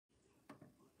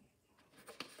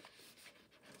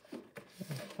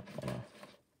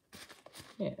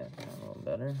Yeah, a little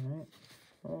better, right?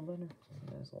 A little better.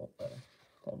 That's a little better.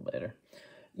 A little better.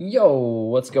 Yo,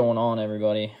 what's going on,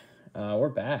 everybody? We're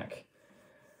back.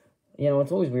 You know,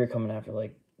 it's always weird coming after,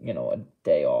 like, you know, a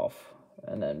day off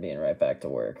and then being right back to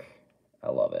work. I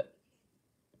love it.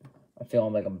 I feel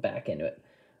like I'm back into it.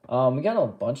 We got a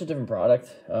bunch of different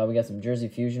products. We got some Jersey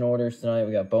Fusion orders tonight.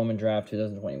 We got Bowman Draft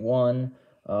 2021.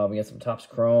 We got some Topps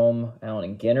Chrome, Allen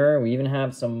and Ginner. We even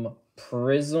have some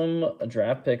Prizm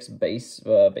Draft Picks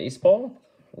baseball.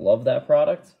 Love that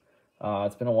product.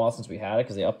 It's been a while since we had it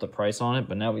because they upped the price on it,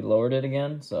 but now we lowered it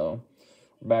again, so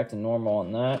we're back to normal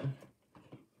on that.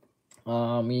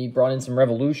 We brought in some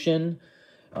Revolution.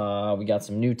 We got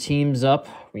some new teams up.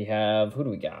 We have, who do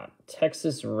we got?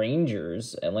 Texas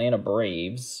Rangers, Atlanta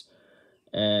Braves,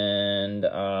 and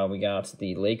we got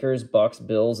the Lakers, Bucks,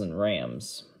 Bills, and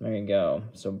Rams. There you go.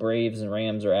 So Braves and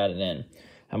Rams are added in.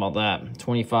 How about that?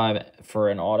 25 for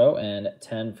an auto and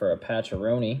 10 for a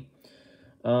patcheroni.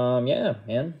 Yeah,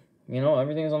 man. You know,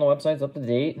 everything's on the website. It's up to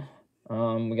date.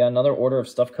 We got another order of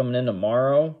stuff coming in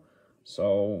tomorrow,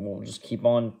 so we'll just keep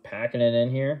on packing it in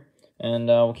here. And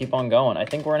we'll keep on going. I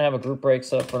think we're going to have a group break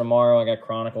set up for tomorrow. I got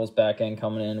Chronicles back end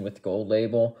coming in with gold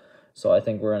label. So I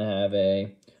think we're going to have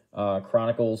a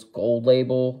Chronicles gold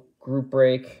label group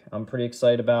break. I'm pretty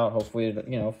excited about. Hopefully, it,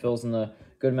 you know, fills in the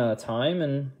good amount of time.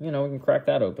 And, you know, we can crack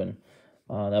that open.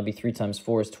 That'll be 3 times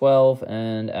 4 is 12.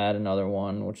 And add another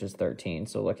one, which is 13.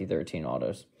 So lucky 13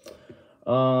 autos.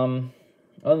 Other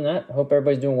than that, hope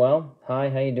everybody's doing well. Hi,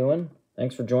 how you doing?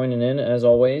 Thanks for joining in, as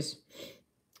always.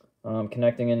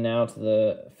 Connecting in now to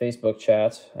the Facebook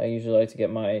chat. I usually like to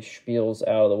get my spiels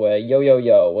out of the way. Yo, yo,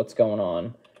 yo, what's going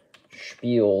on?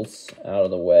 Spiels out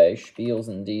of the way. Spiels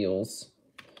and deals.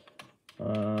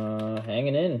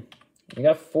 Hanging in. We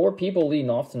got 4 people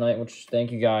leading off tonight, which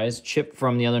thank you guys. Chip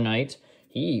from the other night.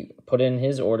 He put in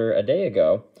his order a day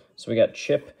ago. So we got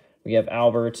Chip, we have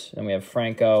Albert, then we have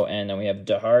Franco, and then we have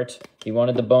DeHart. He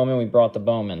wanted the Bowman, we brought the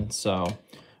Bowman, so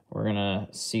we're going to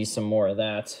see some more of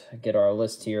that, get our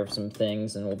list here of some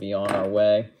things, and we'll be on our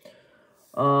way.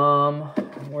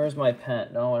 Where's my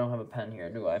pen? No, I don't have a pen here,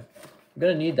 do I? I'm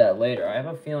going to need that later. I have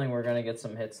a feeling we're going to get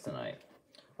some hits tonight.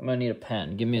 I'm going to need a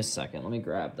pen. Give me a second. Let me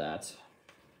grab that.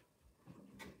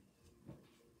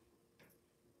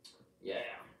 Yeah.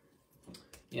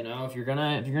 You know, if you're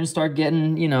gonna start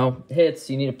getting, you know, hits,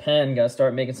 you need a pen. Got to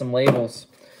start making some labels.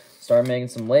 Start making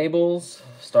some labels.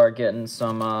 Start getting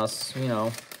some, you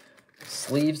know,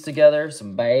 sleeves together,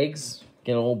 some bags.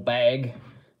 Get an old bag.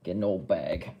 Get an old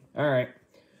bag. All right.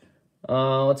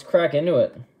 Let's crack into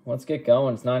it. Let's get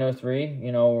going. It's 9:03.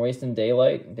 You know, we're wasting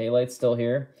daylight. Daylight's still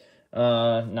here.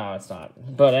 No, it's not.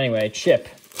 But anyway, Chip.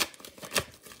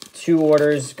 2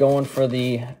 orders going for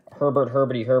the Herbert.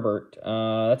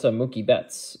 That's a Mookie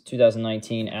Betts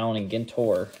 2019 Allen and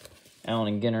Ginter.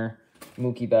 Allen and Ginter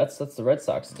Mookie Betts. That's the Red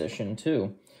Sox edition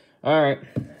too. All right.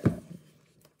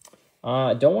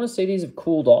 I don't want to say these have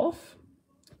cooled off,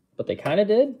 but they kind of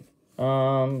did.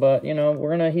 But, you know,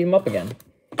 we're going to heat them up again.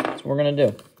 That's what we're going to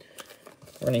do.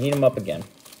 We're going to heat them up again.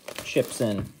 Chips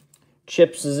in.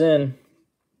 Chips is in.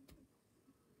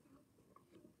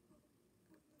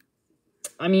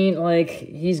 I mean, like,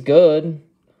 he's good.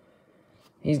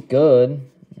 He's good.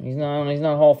 He's not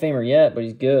a Hall of Famer yet, but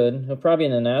he's good. He'll probably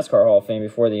be in the NASCAR Hall of Fame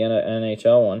before the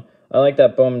NHL one. I like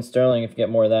that Bowman Sterling if you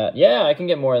get more of that. Yeah, I can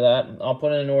get more of that. I'll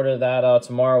put in an order of that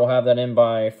tomorrow. We'll have that in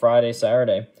by Friday,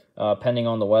 Saturday, pending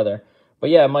on the weather. But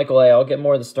yeah, Michael A., I'll get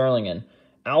more of the Sterling in.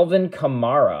 Alvin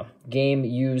Kamara,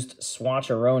 game-used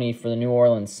swatcheroni for the New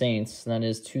Orleans Saints. That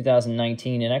is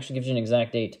 2019. It actually gives you an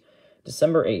exact date.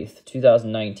 December 8th,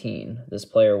 2019. This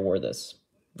player wore this.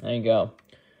 There you go.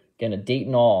 Again, a date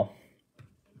and all.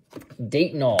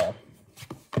 Date and all.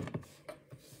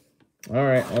 All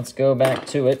right, let's go back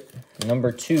to it.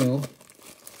 Number 2.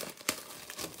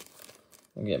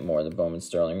 We'll get more of the Bowman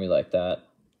Sterling. We like that.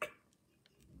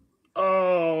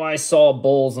 Oh, I saw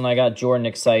Bulls and I got Jordan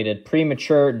excited.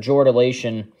 Premature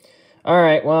Jordilation. All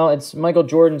right, well, it's Michael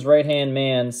Jordan's right-hand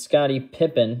man, Scottie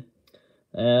Pippen.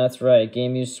 That's right,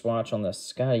 game-used swatch on the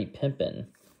Scottie Pippen.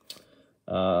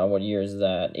 What year is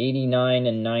that? 89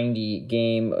 and 90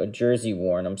 game jersey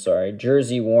worn. I'm sorry.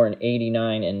 Jersey worn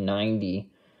 89 and 90.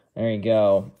 There you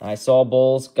go. I saw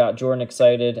Bulls, got Jordan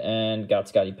excited, and got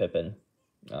Scottie Pippen.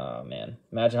 Oh, man.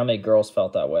 Imagine how many girls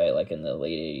felt that way, like in the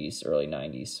late 80s, early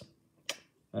 90s.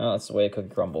 Well, that's the way a cookie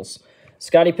crumbles.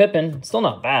 Scottie Pippen, still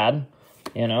not bad,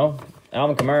 you know.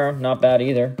 Alvin Kamara, not bad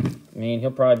either. I mean,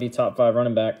 he'll probably be top 5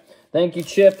 running back. Thank you,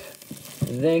 Chip.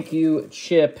 Thank you,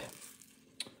 Chip.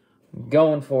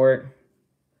 Going for it.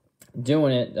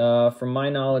 Doing it. From my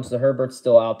knowledge, the Herbert's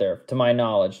still out there. To my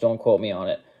knowledge. Don't quote me on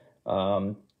it.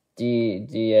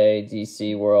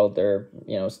 DC world, they're,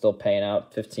 you know, still paying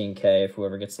out $15K if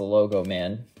whoever gets the logo,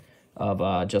 man,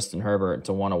 of Justin Herbert. It's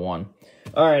a 101.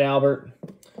 All right, Albert,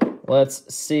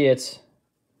 let's see it.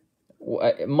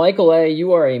 Michael A.,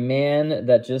 you are a man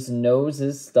that just knows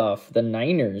his stuff. The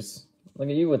Niners. Look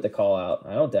at you with the call out.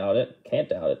 I don't doubt it. Can't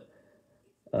doubt it.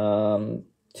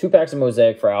 2 packs of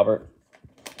Mosaic for Albert.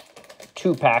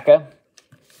 2-pack-a.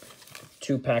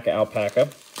 2-pack-a alpaca.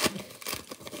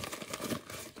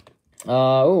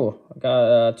 I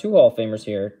got 2 Hall of Famers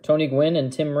here. Tony Gwynn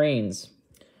and Tim Raines.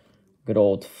 Good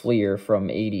old Fleer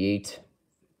from 88.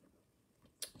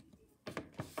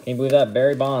 Can you believe that?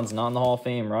 Barry Bonds, not in the Hall of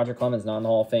Fame. Roger Clemens, not in the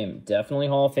Hall of Fame. Definitely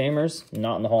Hall of Famers,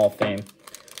 not in the Hall of Fame.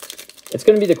 It's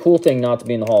going to be the cool thing not to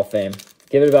be in the Hall of Fame.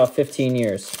 Give it about 15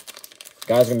 years.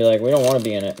 Guys are going to be like, we don't want to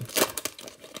be in it.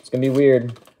 It's going to be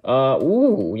weird.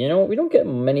 Ooh, you know, we don't get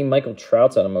many Michael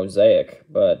Trouts out of Mosaic,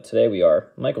 but today we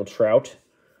are. Michael Trout.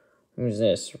 Who's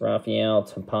this? Rafael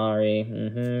Tampari.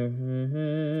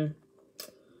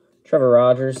 Trevor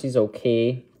Rogers, he's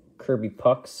okay. Kirby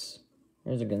Pucks.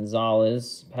 There's a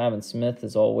Gonzalez. Pavin Smith,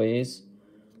 as always.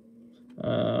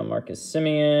 Marcus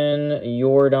Simeon.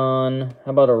 Jordan.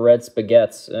 How about a Red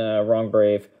Spaghettis? Wrong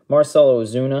Brave. Marcelo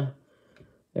Ozuna.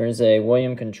 There's a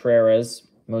William Contreras.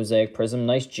 Mosaic Prizm.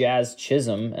 Nice Jazz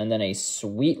Chisholm. And then a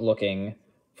sweet-looking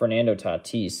Fernando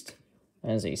Tatis.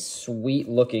 That is a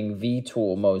sweet-looking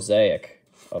V-Tool Mosaic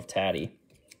of Tatty.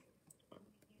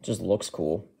 Just looks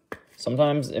cool.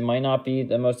 Sometimes it might not be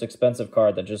the most expensive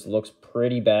card that just looks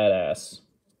pretty badass.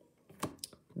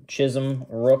 Chisholm,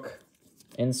 Rook,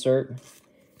 insert.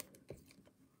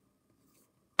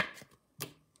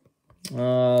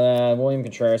 William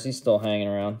Contreras, he's still hanging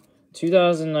around.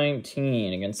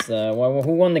 2019 against the... Well,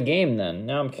 who won the game then?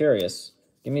 Now I'm curious.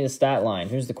 Give me the stat line.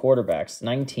 Who's the quarterbacks?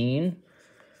 19?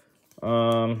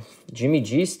 Jimmy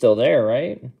G's still there,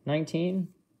 right? 19?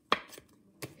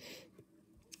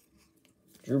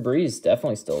 Drew Brees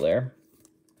definitely still there.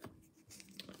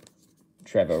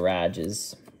 Trevor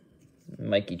Rogers.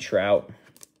 Mikey Trout.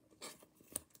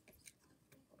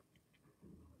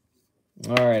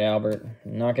 All right, Albert.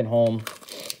 Knocking home.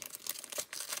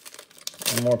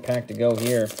 One more pack to go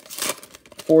here.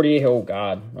 48. Oh,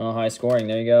 God. Oh, high scoring.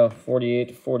 There you go. 48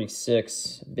 to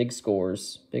 46. Big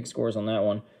scores. Big scores on that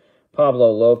one.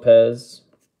 Pablo Lopez.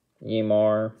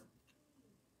 Yamar.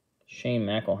 Shane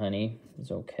McElhenney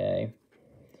is okay.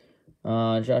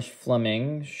 Josh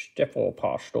Fleming. Steffel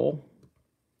Postel.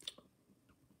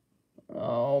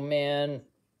 Oh, man.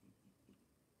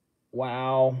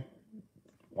 Wow.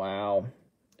 Wow.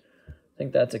 I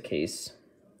think that's a case.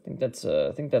 I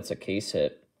think that's a case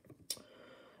hit.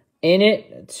 In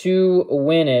it to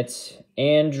win it,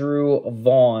 Andrew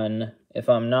Vaughn. If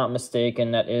I'm not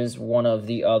mistaken, that is one of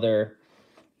the other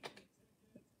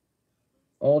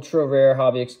ultra rare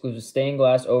hobby exclusive stained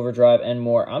glass overdrive and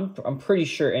more. I'm pretty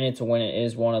sure In It to Win It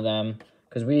is one of them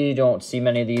because we don't see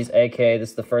many of these. AK,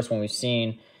 this is the first one we've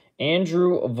seen.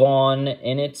 Andrew Vaughn,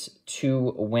 In It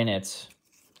to Win It.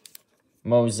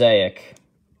 Mosaic.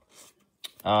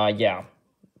 Yeah.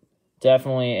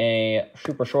 Definitely a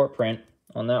super short print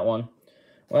on that one.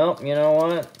 Well, you know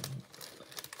what?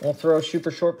 We'll throw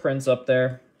super short prints up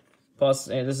there. Plus,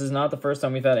 this is not the first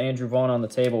time we've had Andrew Vaughn on the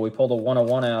table. We pulled a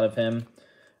 101 out of him.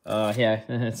 Yeah,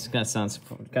 it kind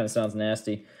of sounds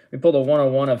nasty. We pulled a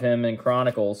 101 of him in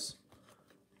Chronicles.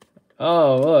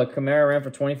 Oh, look, Kamara ran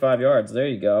for 25 yards. There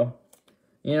you go.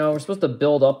 You know, we're supposed to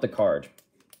build up the card.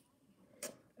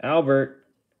 Albert.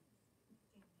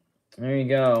 There you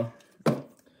go.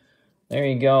 There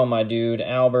you go, my dude.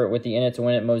 Albert with the In It to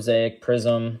Win It Mosaic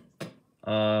Prizm.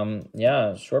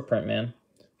 Yeah, short print, man.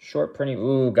 Short printing.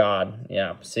 Ooh, God.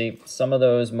 Yeah, see, some of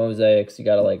those Mosaics, you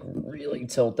got to, like, really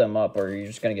tilt them up or you're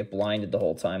just going to get blinded the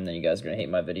whole time. Then you guys are going to hate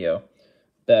my video.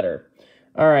 Better.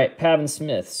 All right, Pavin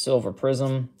Smith, Silver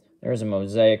Prizm. There's a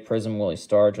Mosaic Prizm, Willie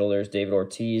Stargell. There's David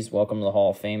Ortiz. Welcome to the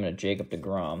Hall of Fame and a Jacob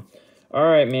deGrom. All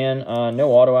right, man.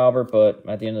 No auto, Albert, but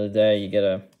at the end of the day, you get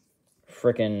a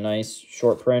freaking nice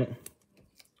short print.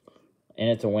 In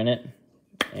It to Win It.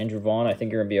 Andrew Vaughn, I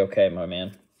think you're going to be okay, my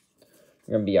man.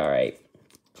 You're going to be all right.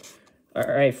 All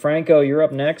right, Franco, you're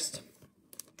up next.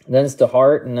 Then it's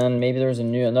DeHart, and then maybe there's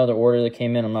another order that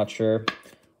came in. I'm not sure.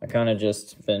 I kind of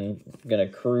just been going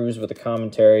to cruise with the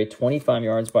commentary. 25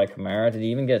 yards by Kamara. Did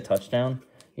he even get a touchdown?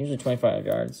 Usually 25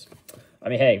 yards. I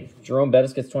mean, hey, Jerome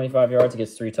Bettis gets 25 yards. He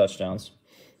gets 3 touchdowns.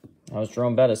 That was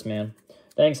Jerome Bettis, man.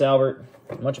 Thanks, Albert.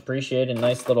 Much appreciated.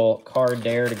 Nice little card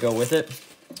there to go with it.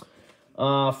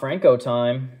 Franco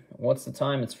time. What's the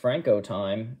time? It's Franco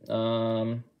time.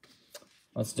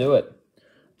 Let's do it.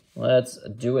 Let's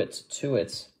do it to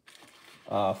it.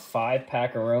 5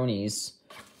 packaronis.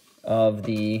 of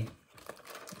the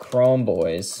Chrome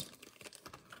Boys.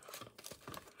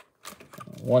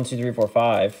 1, 2, 3, 4,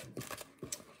 5.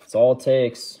 That's all it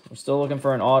takes. We're still looking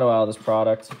for an auto out of this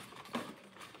product.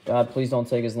 God, please don't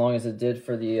take as long as it did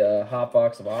for the hot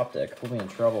box of Optic. Put me in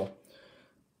trouble.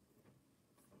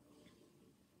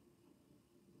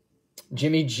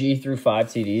 Jimmy G threw 5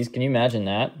 TDs. Can you imagine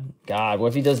that? God, what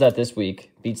if he does that this week?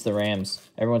 Beats the Rams.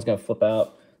 Everyone's going to flip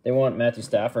out. They want Matthew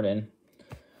Stafford in.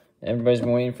 Everybody's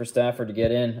been waiting for Stafford to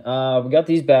get in. We got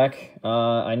these back.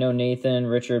 I know Nathan,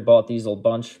 Richard bought these a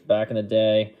bunch back in the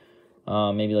day.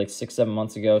 Maybe like 6, 7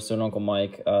 months ago. So did Uncle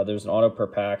Mike. There's an auto per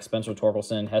pack. Spencer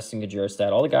Torkelson, Heston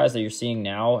Gajirstad. All the guys that you're seeing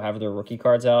now have their rookie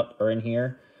cards out or in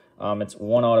here. It's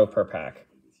 1 auto per pack.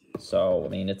 So, I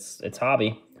mean, it's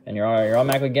hobby. And you're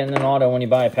automatically getting an auto when you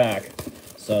buy a pack.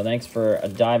 So thanks for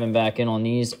diving back in on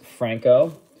these,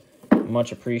 Franco.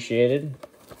 Much appreciated.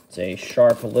 It's a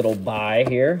sharp little buy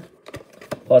here.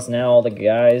 Plus now all the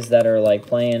guys that are like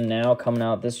playing now, coming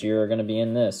out this year, are going to be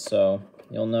in this. So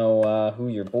you'll know who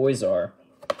your boys are.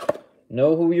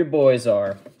 Know who your boys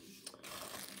are.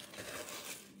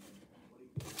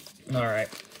 All right.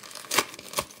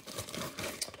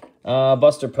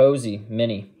 Buster Posey,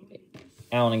 mini.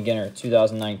 Allen and Ginner,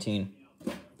 2019.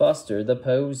 Buster the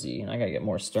Posey. And I got to get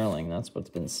more Sterling. That's what's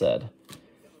been said.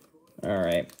 All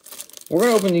right. We're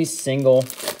going to open these single.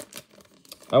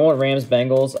 I want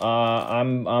Rams-Bengals.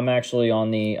 I'm actually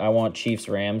on the... I want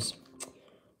Chiefs-Rams.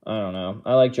 I don't know.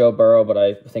 I like Joe Burrow, but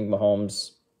I think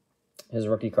Mahomes, his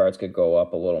rookie cards could go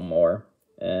up a little more.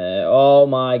 Oh,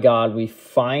 my God. We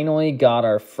finally got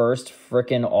our first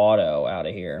freaking auto out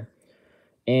of here.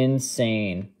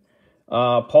 Insane.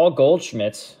 Paul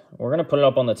Goldschmidt, we're going to put it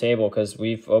up on the table because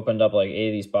we've opened up like 8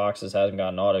 of these boxes, hasn't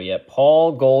gotten auto yet.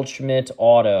 Paul Goldschmidt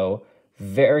auto.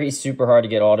 Very super hard to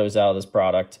get autos out of this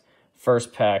product.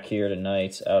 First pack here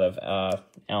tonight out of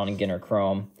Allen and Ginner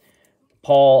Chrome.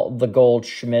 Paul the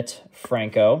Goldschmidt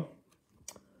Franco.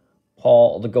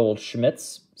 Paul the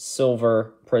Goldschmidt's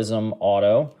Silver Prizm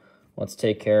auto. Let's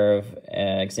take care of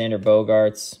Alexander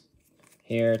Bogarts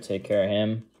here. Take care of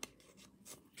him.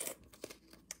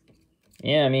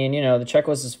 Yeah, I mean, you know, the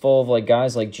checklist is full of like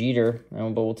guys like Jeter,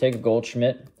 but we'll take a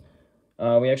Goldschmidt.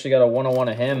 We actually got a 101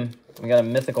 of him. We got a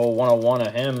mythical 101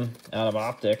 of him out of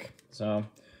Optic. So,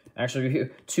 actually,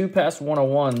 2 past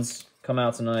 101s come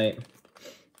out tonight.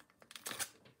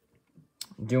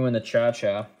 Doing the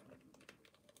cha-cha.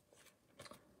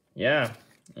 Yeah,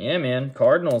 man,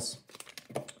 Cardinals.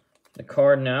 The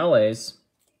Cardinals.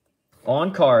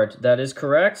 On card, that is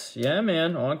correct. Yeah,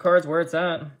 man, on card's where it's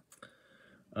at.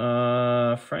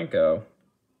 Franco.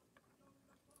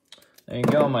 There you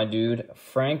go, my dude.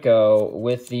 Franco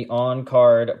with the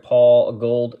on-card Paul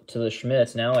Gold to the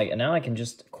Schmitz. Now I can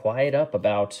just quiet up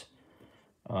about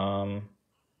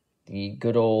the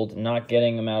good old not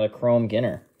getting him out of Chrome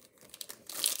Ginner.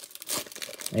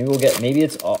 Maybe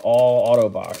it's all auto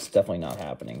box. Definitely not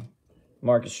happening.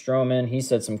 Marcus Stroman, he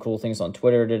said some cool things on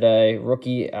Twitter today.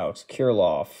 Rookie out,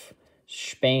 Kirilloff,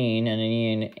 Spain, and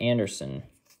Ian Anderson.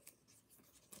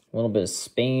 A little bit of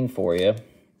Spain for you.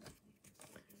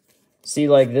 See,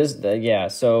 like this, yeah,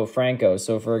 so Franco.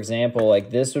 So, for example, like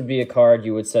this would be a card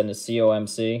you would send to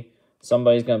COMC.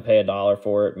 Somebody's going to pay $1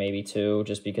 for it, maybe $2,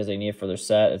 just because they need it for their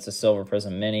set. It's a Silver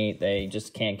Prizm Mini. They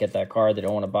just can't get that card. They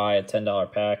don't want to buy a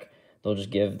 $10 pack. They'll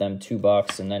just give them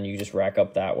 $2, and then you just rack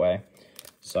up that way.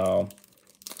 So,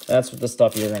 that's what the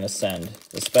stuff you're going to send.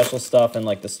 The special stuff and,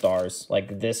 like, the stars.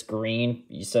 Like this green,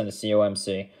 you send to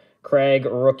COMC. Craig,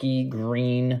 rookie,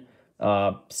 green,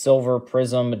 Silver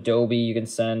Prizm, Adobe, you can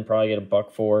send, probably get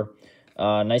 $1 for.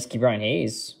 Nice Key Brian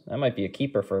Hayes. That might be a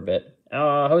keeper for a bit.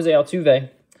 Jose Altuve.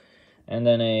 And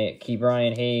then a Key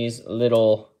Brian Hayes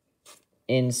little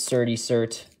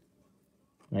insert.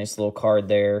 Nice little card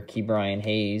there. Key Brian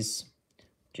Hayes.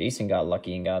 Jason got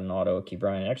lucky and got an auto. Key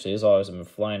Brian. Actually, his autos have been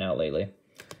flying out lately.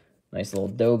 Nice little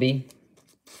Adobe.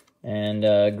 And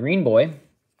Green Boy.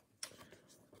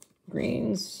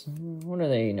 Greens, what are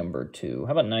they numbered to?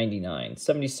 How about 99?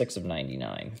 76 of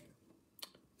 99.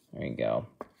 There you go.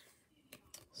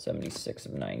 76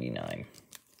 of 99.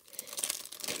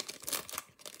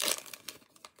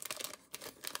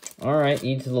 All right,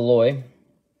 E to the Loy.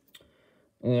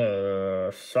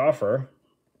 Schaffer.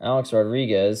 Alex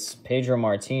Rodriguez. Pedro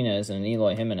Martinez and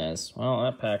Eloy Jimenez. Well,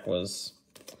 that pack was...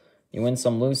 You win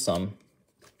some, lose some.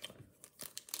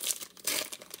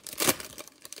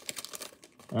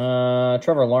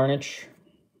 Trevor Larnach,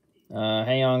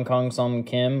 Haeyoung Kong Sum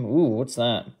Kim. Ooh, what's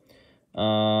that?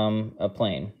 A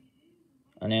plane,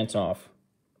 an Antonov,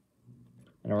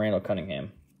 and a Randall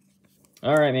Cunningham.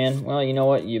 All right, man. Well, you know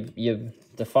what? You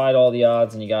defied all the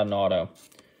odds and you got an auto.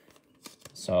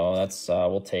 So that's,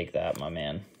 we'll take that, my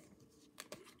man.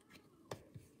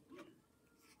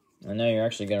 And now you're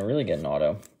actually going to really get an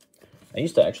auto. I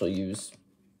used to actually use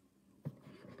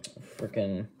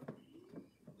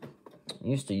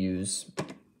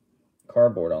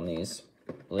cardboard on these,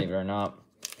 believe it or not.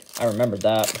 I remember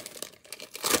that.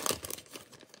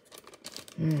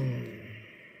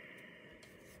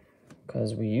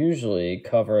 Because we usually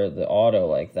cover the auto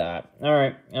like that. All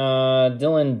right,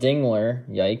 Dylan Dingler,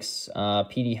 yikes.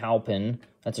 Petey Halpin,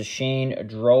 that's a Shane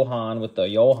Drohan with the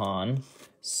Johan.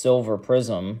 Silver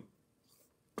Prizm.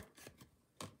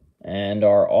 And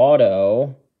our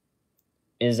auto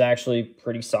is actually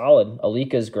pretty solid.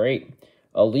 Alika's great.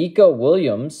 Alika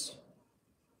Williams,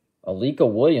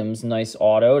 nice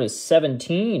auto to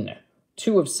 17.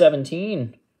 2 of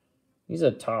 17. He's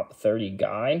a top 30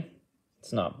 guy.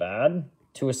 It's not bad.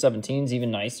 2 of 17 is even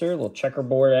nicer. A little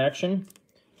checkerboard action.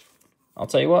 I'll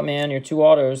tell you what, man. Your 2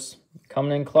 autos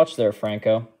coming in clutch there,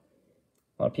 Franco.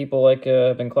 A lot of people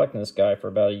have been collecting this guy for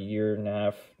about a year and a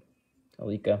half.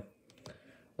 Alika.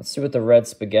 Let's see what the red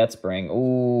spaghettis bring.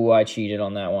 Ooh, I cheated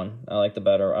on that one. I like the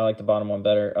bottom one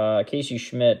better. Casey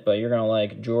Schmidt, but you're going to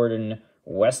like Jordan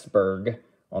Westberg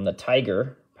on the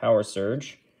Tiger Power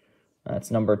Surge. That's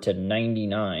numbered to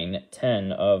 99.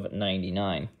 10 of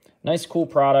 99. Nice, cool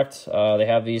product. They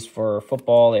have these for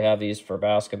football. They have these for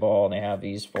basketball. And they have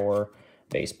these for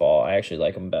baseball. I actually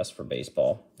like them best for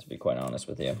baseball, to be quite honest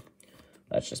with you.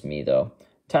 That's just me, though.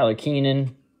 Tyler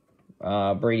Keenan.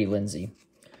 Brady Lindsay.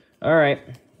 All right.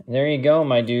 There you go,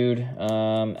 my dude.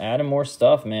 Adding more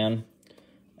stuff, man.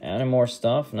 Adding more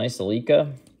stuff. Nice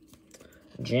Alika.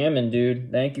 Jamming,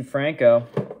 dude. Thank you, Franco.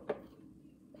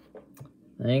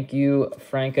 Thank you,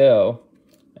 Franco.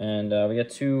 And we got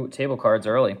 2 table cards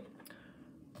early.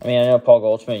 I mean, I know Paul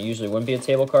Goldschmidt usually wouldn't be a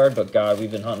table card, but God,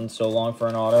 we've been hunting so long for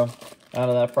an auto out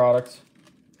of that product.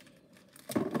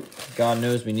 God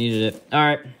knows we needed it. All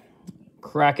right.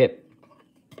 Crack it.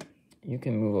 You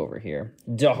can move over here.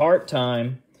 DeHart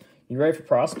time. You ready for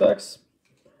prospects?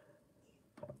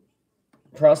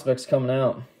 Prospects coming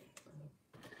out.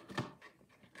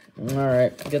 All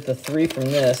right. Get the 3 from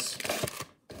this.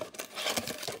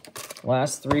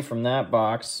 Last 3 from that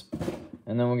box.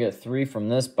 And then we'll get 3 from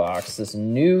this box. This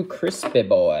new crispy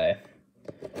boy.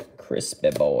 Crispy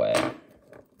boy.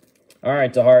 All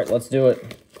right, DeHart, let's do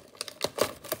it.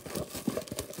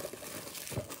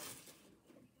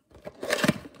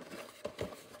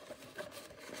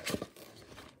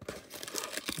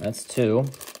 That's 2.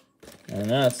 And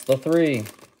that's the 3.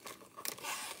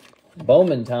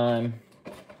 Bowman time.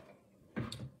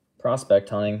 Prospect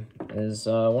hunting is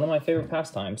one of my favorite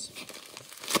pastimes.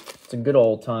 It's a good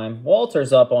old time.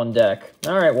 Walter's up on deck.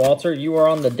 All right, Walter, you are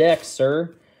on the deck,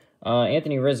 sir.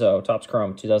 Anthony Rizzo, Topps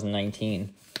Chrome,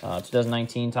 2019.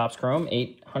 2019 Topps Chrome,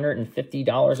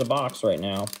 $850 a box right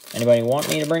now. Anybody want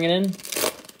me to bring it in?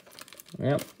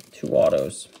 Yep, 2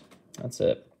 autos. That's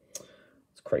it.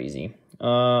 It's crazy.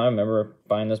 I remember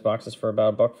buying those boxes for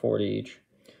about $1.40 each.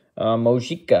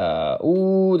 Mojica.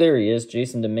 Ooh, there he is.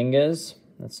 Jason Dominguez.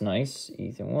 That's nice.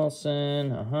 Ethan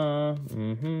Wilson.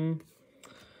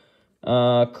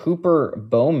 Cooper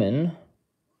Bowman.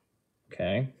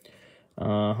 Okay.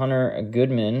 Hunter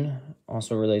Goodman.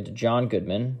 Also related to John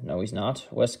Goodman. No, he's not.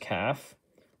 Wes Caff.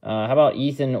 How about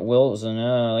Ethan Wilson?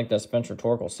 I like that Spencer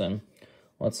Torkelson.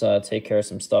 Let's take care of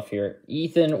some stuff here.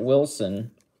 Ethan Wilson.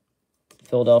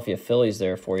 Philadelphia Phillies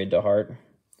there for you, DeHart,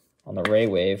 on the Ray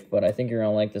Wave. But I think you're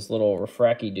going to like this little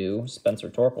refracky-do, Spencer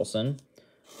Torkelson.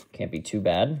 Can't be too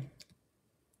bad.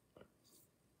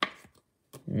 All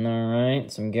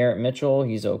right, some Garrett Mitchell.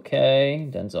 He's okay.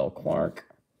 Denzel Clark.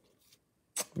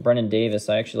 Brennan Davis.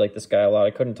 I actually like this guy a lot.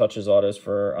 I couldn't touch his autos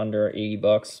for under 80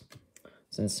 bucks.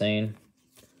 It's insane.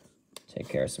 Take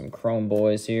care of some Chrome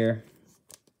boys here.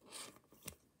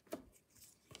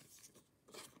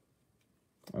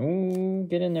 Ooh,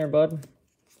 get in there, bud.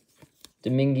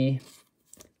 Domingue.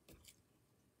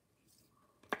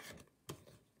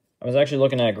 I was actually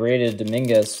looking at graded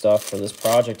Dominguez stuff for this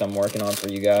project I'm working on for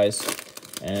you guys.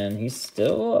 And he's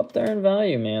still up there in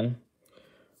value, man.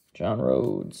 John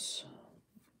Rhodes.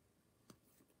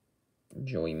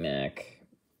 Joey Mack.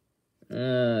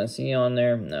 Is he on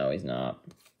there? No, he's not.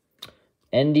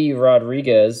 Endy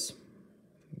Rodriguez.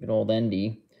 Good old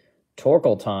Endy.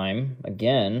 Torkel time.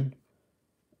 Again.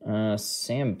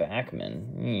 Sam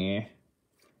Backman. Yeah.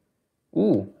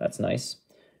 Ooh, that's nice.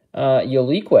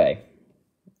 Yolikwe.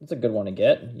 That's a good one to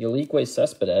get. Yolikwe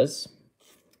Cespedes.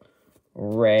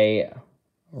 Ray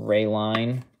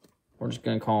Line. We're just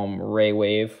going to call him Ray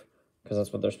Wave because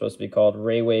that's what they're supposed to be called.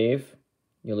 Ray Wave.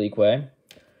 Yolikwe.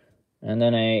 And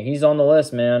then he's on the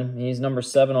list, man. He's number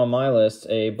 7 on my list.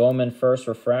 A Bowman First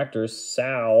Refractor,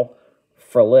 Sal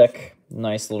Frelick.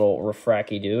 Nice little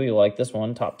refracky-do. You like this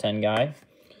one, top 10 guy.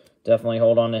 Definitely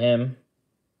hold on to him.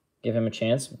 Give him a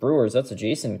chance. Brewers, that's a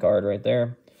Jason card right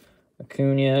there.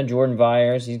 Acuna, Jordan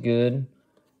Vyers, he's good.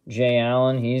 Jay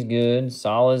Allen, he's good.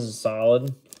 Salas is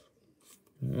solid.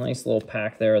 Nice little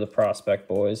pack there of the prospect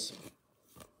boys.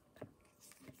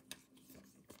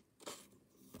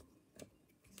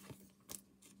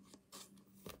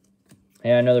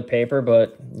 Yeah, another paper,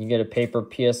 but you get a paper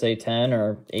PSA 10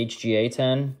 or HGA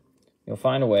 10, you'll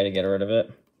find a way to get rid of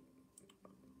it.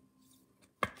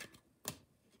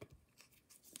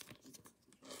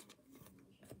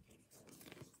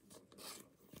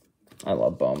 I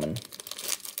love Bowman.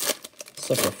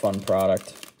 Such a fun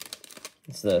product.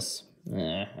 What's this?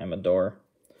 Amador.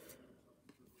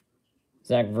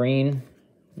 Zach Vreen,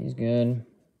 he's good.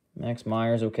 Max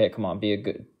Myers, okay, come on, be a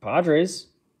good Padres.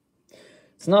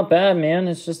 It's not bad, man.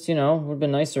 It's just, you know, would have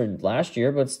been nicer last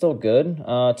year, but it's still good.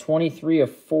 23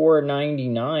 of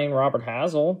 499, Robert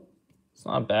Hazel. It's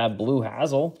not bad, Blue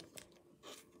Hazel.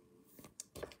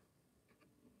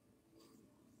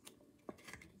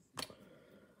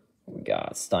 We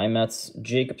got Steinmetz,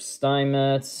 Jacob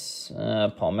Steinmetz,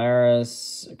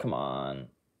 Palmares. Come on.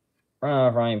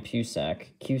 Ryan Cusack.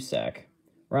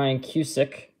 Ryan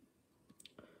Cusick.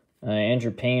 Andrew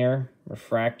Painter,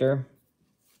 Refractor.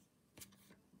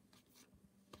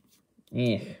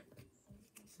 Yeah.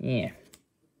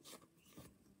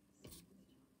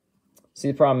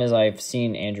 See, the problem is I've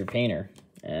seen Andrew Painter,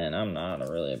 and I'm not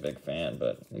really a big fan,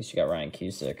 but at least you got Ryan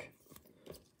Cusick.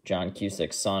 John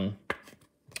Cusick's son.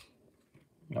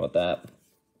 How about that?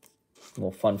 A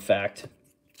little fun fact.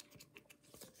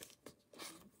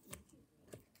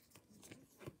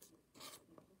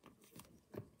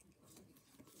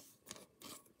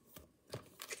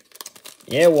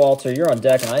 Yeah, Walter, you're on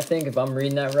deck, and I think if I'm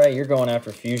reading that right, you're going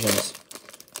after fusions.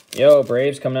 Yo,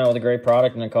 Braves coming out with a great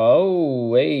product and a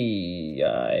call. Oh,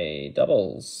 hey,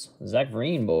 doubles. Zach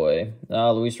Vreen, boy.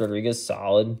 Luis Rodriguez,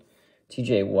 solid.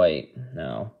 TJ White,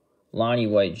 no. Lonnie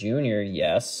White Jr.,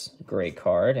 yes. Great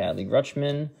card. Adley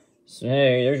Rutschman. So,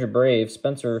 hey, there's your Braves.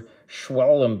 Spencer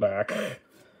Schwellenbach.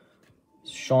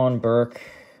 Sean Burke.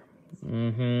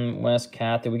 Wes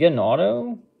Cat. Did we get an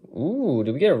auto? Ooh,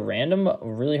 did we get a random,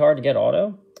 really hard to get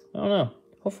auto? I don't know.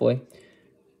 Hopefully.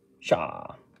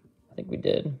 Shaw. I think we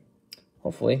did.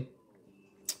 Hopefully.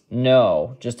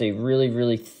 No, just a really,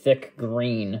 really thick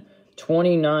green.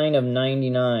 29 of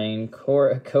 99.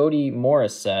 Cody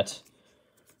Morissette.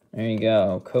 There you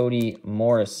go. Cody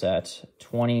Morissette.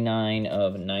 29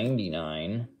 of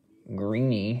 99.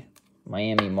 Greeny.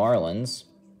 Miami Marlins.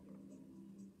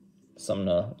 Something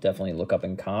to definitely look up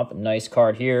in comp. Nice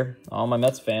card here. All my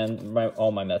Mets friends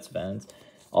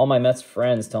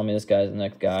tell me this guy's the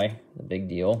next guy. The big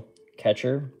deal.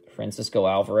 Catcher, Francisco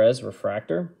Alvarez,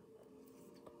 Refractor.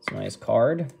 It's a nice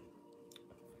card.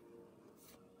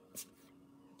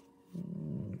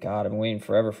 God, I've been waiting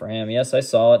forever for him. Yes, I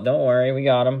saw it. Don't worry, we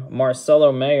got him.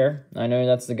 Marcelo Mayer. I know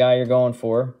that's the guy you're going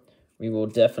for. We will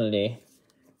definitely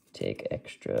take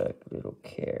extra little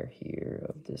care here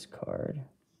of this card.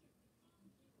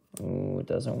 Ooh, it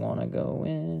doesn't want to go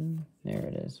in. There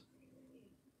it is.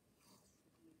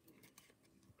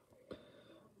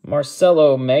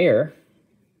 Marcelo Mayer,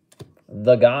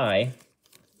 the guy.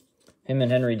 Him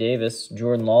and Henry Davis,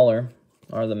 Jordan Lawler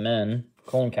are the men.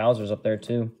 Colin Cowser's up there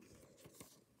too.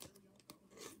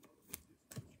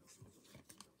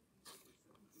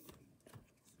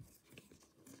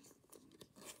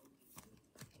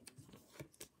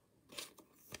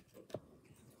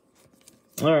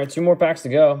 All right, 2 more packs to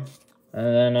go. And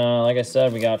then, like I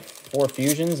said, we got 4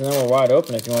 fusions, and then we're wide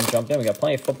open if you want to jump in. We got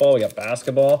plenty of football. We got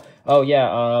basketball. Oh,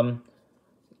 yeah,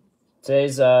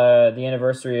 today's the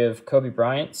anniversary of Kobe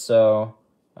Bryant, so,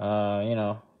 you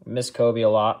know, miss Kobe a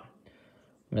lot.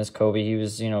 Miss Kobe. He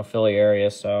was, you know, Philly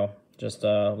area, so just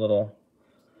a little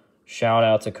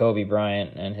shout-out to Kobe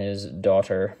Bryant and his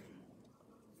daughter.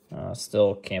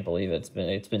 Still can't believe it.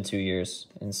 It's been 2 years.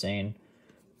 Insane.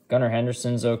 Gunnar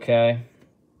Henderson's okay.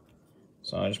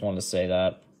 So I just wanted to say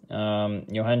that.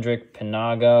 Yohendrick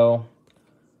Pinago.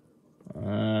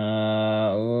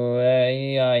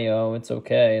 It's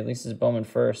okay. At least it's Bowman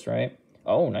First, right?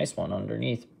 Oh, nice one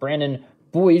underneath. Brandon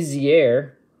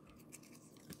Boisier.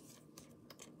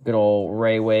 Good old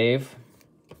Ray Wave.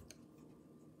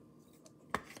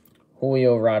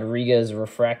 Julio Rodriguez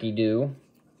Refracty-Do.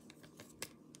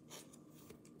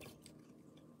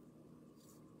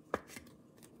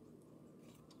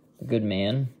 Good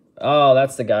man. Oh,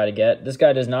 that's the guy to get. This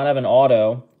guy does not have an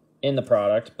auto in the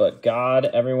product, but God,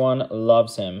 everyone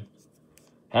loves him.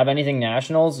 Have anything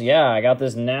Nationals? Yeah, I got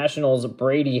this Nationals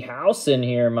Brady House in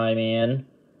here, my man.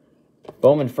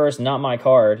 Bowman first, not my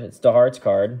card. It's DeHart's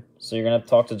card. So you're going to have to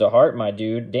talk to DeHart, my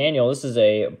dude. Daniel, this is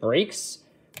a breaks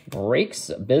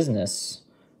business.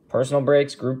 Personal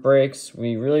breaks, group breaks.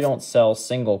 We really don't sell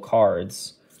single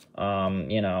cards.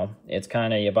 You know, it's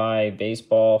kind of you buy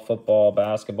baseball, football,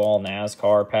 basketball,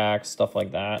 NASCAR packs, stuff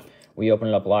like that. We open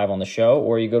it up live on the show,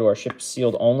 or you go to our ship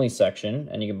sealed only section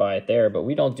and you can buy it there, but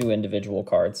we don't do individual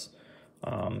cards.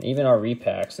 Even our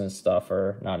repacks and stuff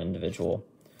are not individual.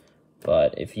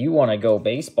 But if you want to go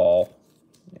baseball,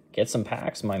 get some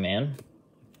packs, my man.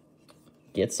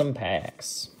 Get some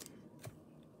packs.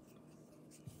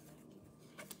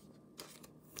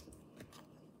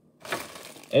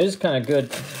 It is kind of good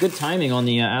timing on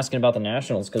the asking about the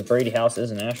Nationals, because Brady House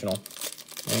is a National.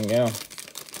 There you go.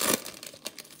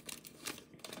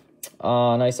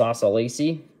 Nice Asa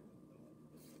Lacy.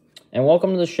 And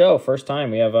welcome to the show. First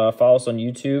time. We have follow us on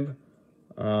YouTube.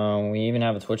 We even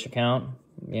have a Twitch account.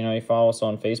 You know, you follow us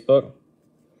on Facebook.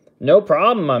 No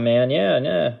problem, my man.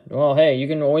 Yeah. Well, hey, you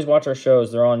can always watch our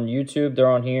shows. They're on YouTube. They're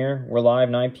on here. We're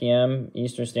live 9 p.m.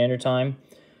 Eastern Standard Time.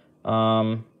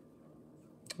 You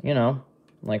know,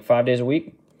 like 5 days a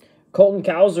week. Colton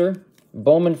Cowser,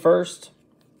 Bowman first.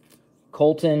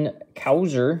 Colton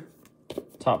Cowser,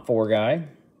 top 4 guy.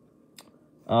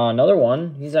 Another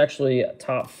one, he's actually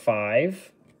top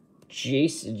 5.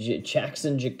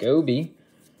 Jackson Jacoby,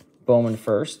 Bowman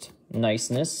first.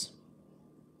 Niceness.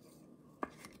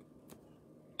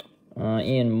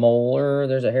 Ian Moeller,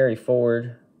 there's a Harry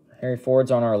Ford. Harry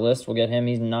Ford's on our list. We'll get him.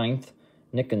 He's 9th.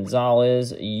 Nick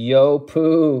Gonzalez. Yo,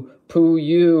 Poo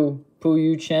Yu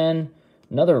Chen.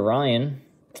 Another Ryan.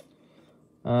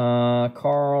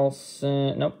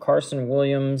 Carson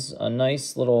Williams. A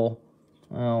nice little...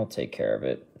 I'll take care of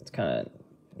it. It's kind of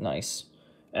nice.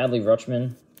 Adley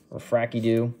Rutschman.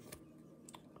 Refrackie-doo.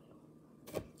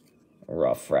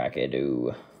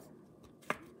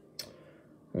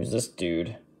 Who's this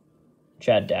dude?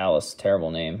 Chad Dallas.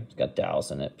 Terrible name. It's got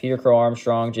Dallas in it. Peter Crow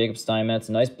Armstrong. Jacob Steinmetz.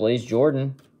 Nice Blaze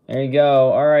Jordan. There you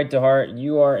go. All right, DeHart.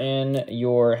 You are in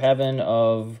your heaven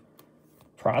of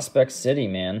Prospect City,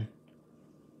 man.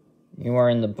 You are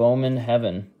in the Bowman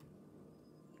heaven.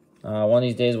 One of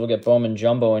these days we'll get Bowman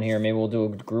Jumbo in here. Maybe we'll do a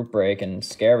group break and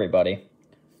scare everybody.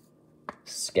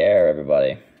 Scare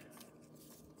everybody.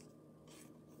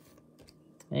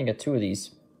 I got 2 of these.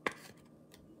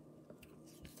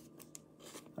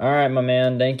 All right, my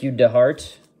man. Thank you,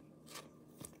 DeHart.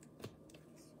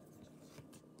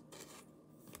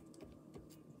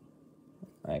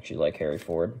 I actually like Harry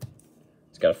Ford.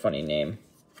 It's got a funny name.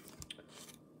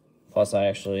 Plus,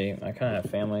 I kind of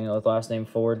have family with last name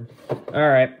Ford. All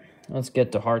right. Let's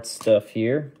get DeHart stuff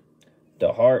here.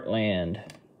 DeHartland.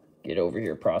 Get over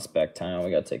here, Prospect Town.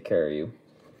 We got to take care of you.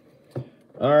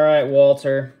 All right,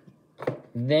 Walter.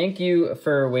 Thank you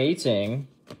for waiting.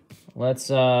 Let's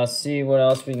see what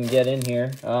else we can get in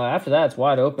here. After that, it's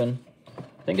wide open.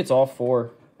 I think it's all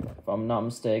 4, if I'm not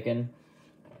mistaken.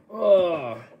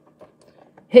 Oh,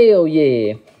 hell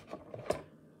yeah.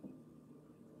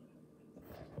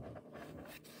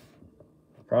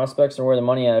 Prospects are where the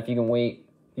money at if you can wait.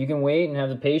 You can wait and have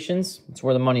the patience. It's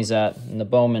where the money's at in the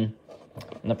Bowman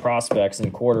and the prospects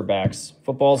and quarterbacks.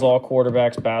 Football's all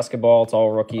quarterbacks. Basketball, it's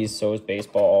all rookies. So is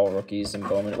baseball, all rookies. And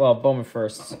Bowman, well, Bowman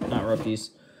first, not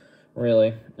rookies,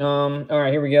 really. All right,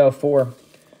 here we go. 4.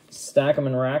 Stack 'em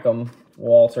and rack 'em,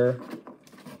 Walter.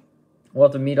 We'll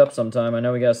have to meet up sometime. I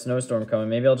know we got a snowstorm coming.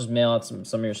 Maybe I'll just mail out some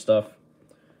of your stuff.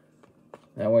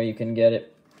 That way you can get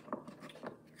it.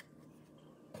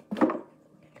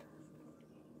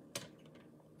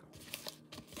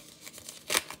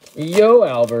 Yo,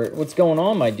 Albert, what's going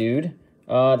on, my dude?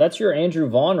 That's your Andrew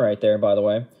Vaughn right there, by the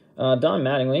way. Don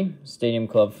Mattingly, Stadium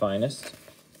Club finest.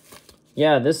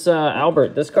 Yeah, this,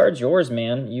 Albert, this card's yours,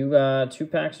 man. You got 2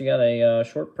 packs. You got a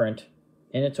short print.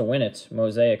 In it to win it.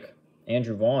 Mosaic.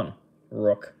 Andrew Vaughn.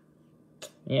 Rook.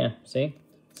 Yeah, see?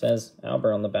 It says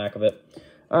Albert on the back of it.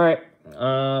 All right,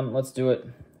 let's do it.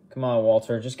 Come on,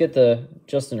 Walter. Just get the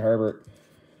Justin Herbert.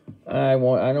 I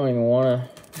don't even want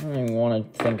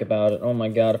to think about it. Oh my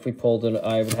God, if we pulled it,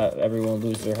 I would have everyone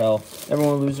lose their hell.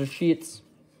 Everyone would lose their sheets.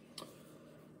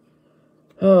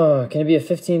 Oh, can it be a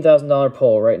 $15,000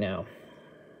 pull right now?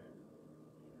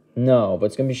 No, but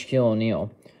it's going to be Shaquille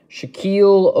O'Neal.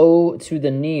 Shaquille O to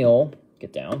the Neal.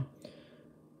 Get down.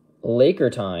 Laker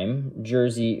time.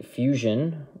 Jersey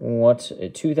Fusion. What?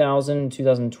 2000,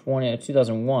 2020,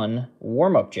 2001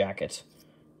 warm-up jacket.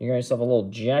 You got yourself a little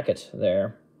jacket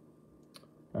there.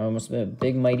 Must have been a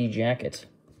big, mighty jacket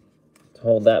to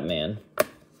hold that man.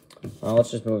 Well,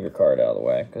 let's just move your card out of the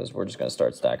way because we're just going to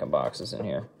start stacking boxes in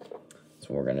here. That's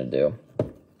what we're going to do.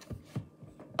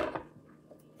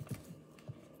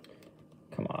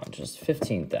 Come on, just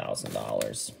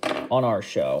 $15,000 on our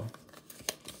show.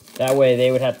 That way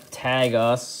they would have to tag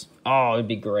us. Oh, it'd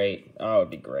be great. Oh,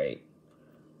 it'd be great.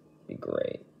 It'd be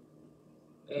great.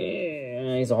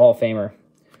 Yeah, he's a Hall of Famer.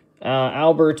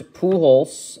 Albert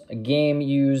Pujols,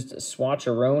 game-used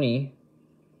Swatcheroni.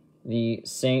 The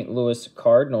St. Louis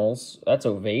Cardinals. That's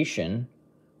Ovation.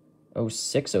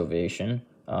 06 Ovation.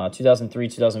 2003,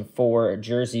 2004,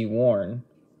 jersey worn.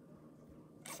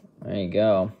 There you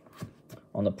go.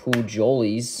 On the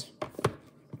Pujolis.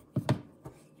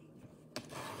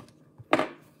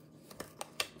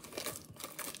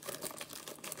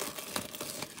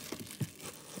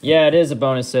 Yeah, it is a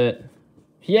bonus hit.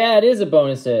 Yeah, it is a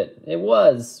bonus hit. It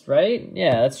was, right?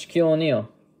 Yeah, that's Shaquille O'Neal.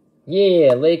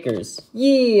 Yeah, Lakers.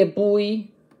 Yeah, boy.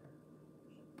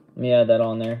 Let me add that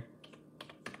on there.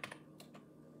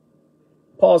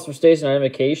 Pause for station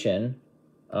identification.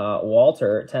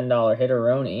 Walter, $10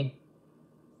 Hitteroni.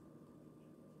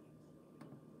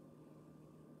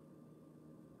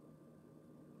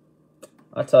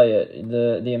 I'll tell you,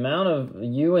 the amount of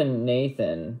you and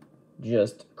Nathan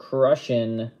just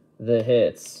crushing the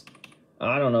hits.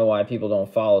 I don't know why people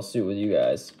don't follow suit with you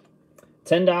guys.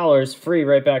 $10 free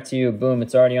right back to you. Boom,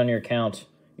 it's already on your account.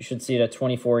 You should see it at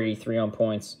 2483 on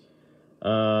points.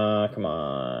 Come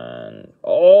on.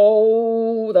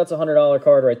 Oh, that's a $100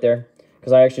 card right there.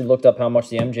 Because I actually looked up how much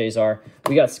the MJs are.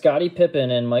 We got Scottie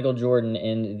Pippen and Michael Jordan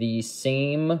in the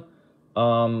same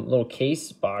little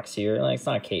case box here. Like, it's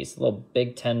not a case, a little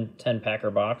big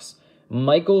 10-packer box.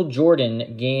 Michael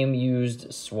Jordan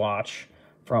game-used swatch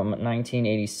from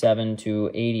 1987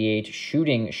 to 88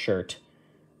 shooting shirt.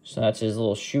 So that's his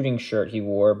little shooting shirt he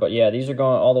wore. But yeah, these are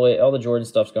going all the way. All the Jordan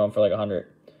stuff's going for like 100.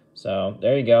 So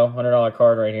there you go, $100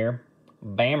 card right here.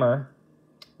 Bammer.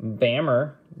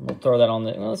 We'll throw that on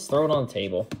the. Well, let's throw it on the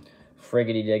table.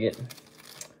 Friggity dig it.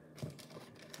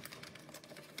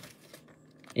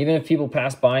 Even if people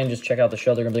pass by and just check out the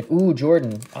show, they're gonna be like, "Ooh,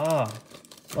 Jordan! Ah,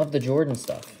 love the Jordan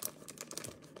stuff."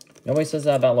 Nobody says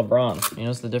that about LeBron. You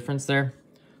notice the difference there?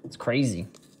 It's crazy.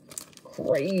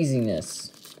 Craziness.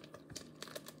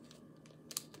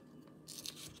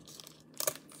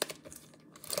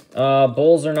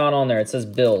 Bulls are not on there. It says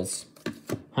Bills.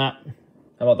 Huh.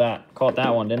 How about that? Caught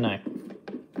that one, didn't I?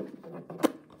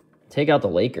 Take out the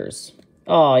Lakers.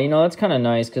 Oh, you know, that's kind of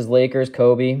nice because Lakers,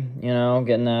 Kobe, you know,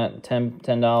 getting that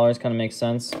 $10 kind of makes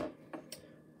sense.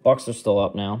 Bucks are still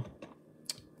up now.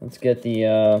 Let's get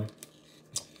the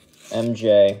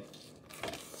MJ.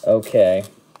 Okay.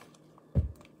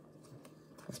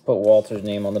 Let's put Walter's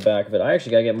name on the back of it. I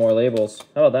actually got to get more labels.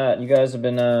 How about that? You guys have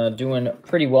been doing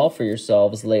pretty well for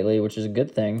yourselves lately, which is a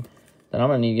good thing. Then I'm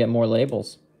going to need to get more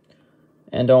labels.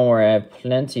 And don't worry, I have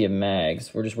plenty of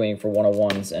mags. We're just waiting for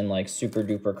 101s and, like,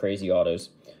 super-duper crazy autos.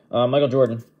 Michael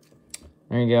Jordan.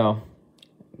 There you go.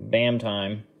 Bam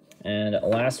time. And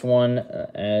last one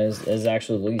is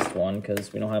actually the least one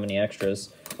because we don't have any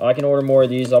extras. I can order more of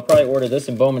these. I'll probably order this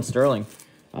in Bowman Sterling.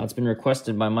 It's been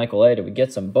requested by Michael A. to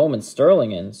get some Bowman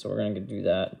Sterling in, so we're going to do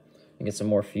that and get some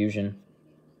more fusion.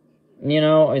 You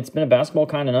know, it's been a basketball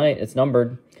kind of night. It's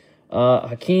numbered.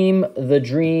 Hakeem the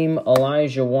Dream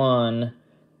Olajuwon.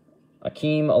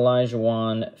 Hakeem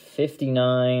Olajuwon,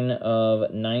 59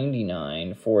 of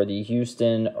 99 for the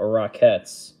Houston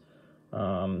Rockets.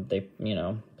 They, you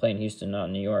know, play in Houston, not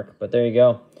in New York. But there you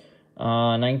go.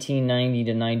 1990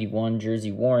 to 91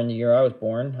 jersey worn, the year I was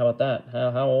born. How about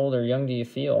that? How old or young do you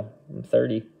feel? I'm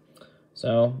 30.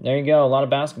 So there you go. A lot of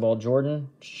basketball. Jordan,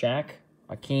 Shaq,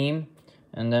 Hakeem,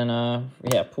 and then,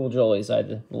 yeah, Pujolis. I had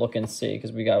to look and see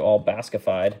because we got all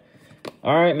baskified.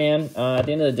 All right, man. At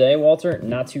the end of the day, Walter,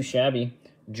 not too shabby.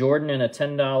 Jordan and a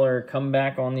 $10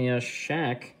 comeback on the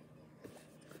Shaq.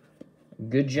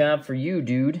 Good job for you,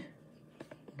 dude.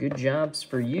 Good jobs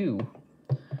for you.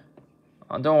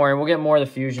 Don't worry, we'll get more of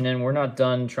the fusion in. We're not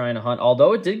done trying to hunt.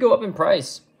 Although it did go up in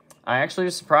price. I actually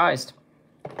was surprised.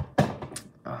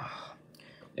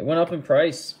 It went up in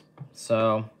price.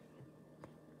 So,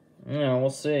 you know, we'll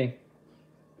see.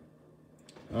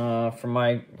 From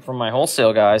my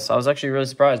wholesale guys, I was actually really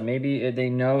surprised. Maybe they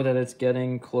know that it's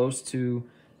getting close to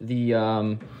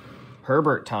the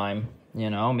Herbert time. You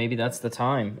know, maybe that's the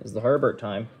time, is the Herbert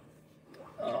time.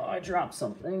 Oh, I dropped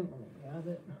something. Let me grab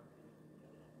it.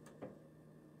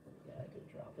 Yeah, I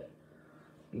could drop it.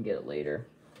 I can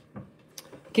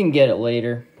get it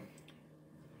later.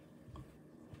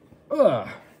 Ugh.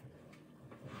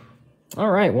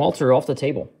 All right, Walter, off the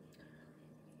table.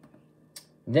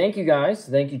 Thank you, guys.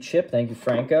 Thank you, Chip. Thank you,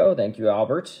 Franco. Thank you,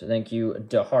 Albert. Thank you,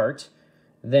 DeHart.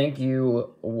 Thank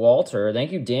you, Walter.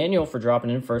 Thank you, Daniel, for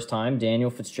dropping in first time. Daniel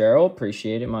Fitzgerald.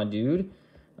 Appreciate it, my dude.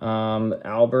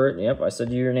 Albert. Yep, I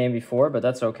said your name before, but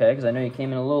that's okay, because I know you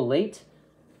came in a little late.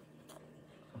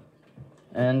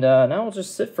 And now we'll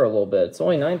just sit for a little bit. It's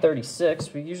only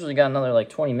 9:36. We usually got another, like,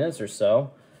 20 minutes or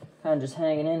so. Kind of just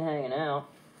hanging in, hanging out.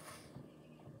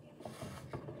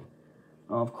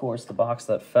 Of course, the box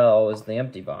that fell is the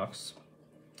empty box.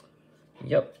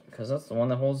 Yep, because that's the one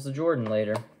that holds the Jordan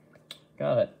later.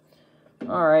 Got it.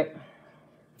 All right.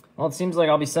 Well, it seems like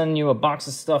I'll be sending you a box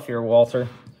of stuff here, Walter.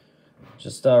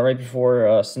 Just right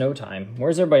before snow time.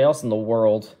 Where's everybody else in the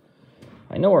world?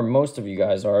 I know where most of you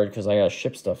guys are because I got to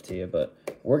ship stuff to you, but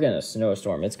we're getting a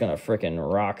snowstorm. It's going to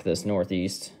freaking rock this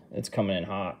Northeast. It's coming in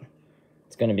hot.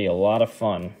 It's going to be a lot of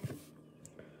fun.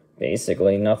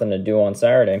 Basically, nothing to do on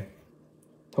Saturday.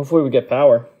 Hopefully we get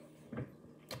power.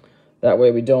 That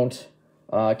way we don't,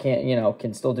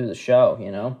 can still do the show, you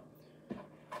know?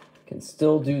 Can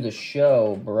still do the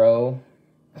show, bro.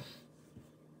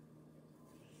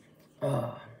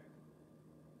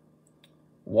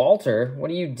 Walter, what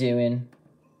are you doing?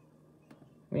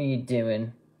 What are you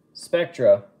doing?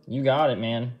 Spectra, you got it,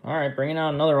 man. All right, bringing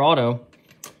out another auto.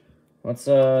 Let's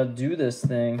do this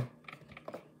thing.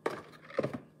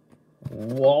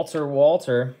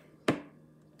 Walter.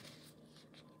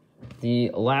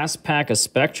 The last pack of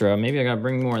Spectra. Maybe I gotta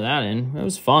bring more of that in. It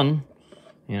was fun,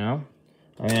 you know?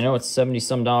 I mean, I know it's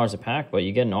 $70-some a pack, but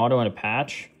you get an auto and a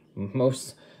patch.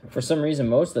 For some reason,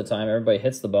 most of the time, everybody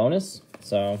hits the bonus.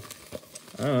 So,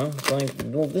 I don't know. It's like a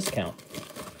little discount.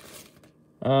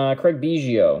 Craig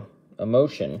Biggio.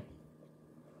 Emotion.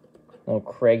 Little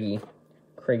Craigie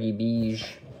Beige.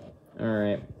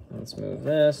 Alright, let's move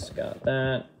this. Got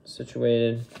that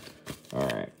situated.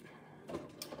 Alright.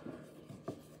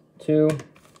 2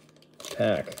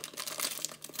 pack.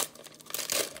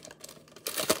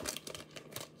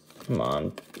 Come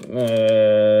on.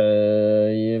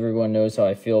 Everyone knows how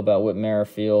I feel about Whit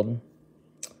Merrifield.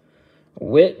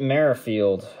 Whit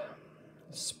Merrifield.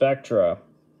 Spectra.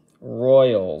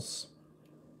 Royals.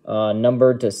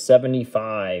 Numbered to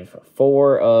 75.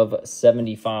 4 of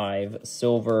 75.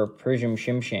 Silver Prizm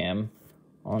Shim Sham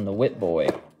on the Whit boy.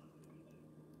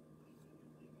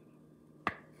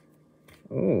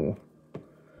 Ooh.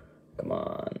 Come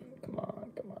on.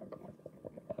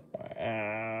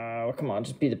 Come on,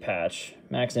 just be the patch.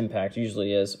 Max impact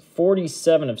usually is.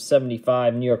 47 of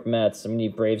 75 New York Mets. I'm going to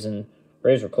need Braves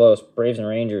were close. Braves and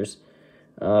Rangers.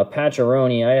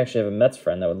 Patcheroni. I actually have a Mets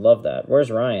friend that would love that. Where's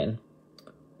Ryan?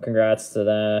 Congrats to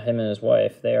him and his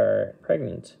wife. They are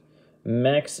pregnant.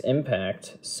 Max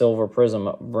impact. Silver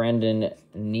Prizm. Brandon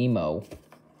Nemo.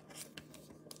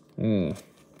 Little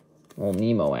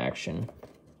Nemo action.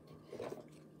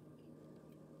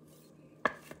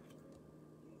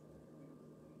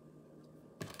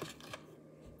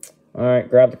 All right,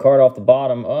 grab the card off the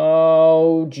bottom.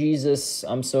 Oh, Jesus.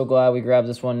 I'm so glad we grabbed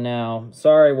this one now.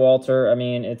 Sorry, Walter. I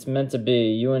mean, it's meant to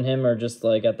be. You and him are just,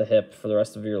 like, at the hip for the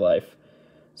rest of your life.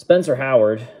 Spencer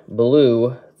Howard,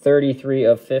 blue, 33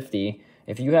 of 50.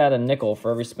 If you had a nickel for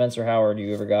every Spencer Howard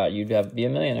you ever got, you'd be a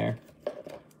millionaire.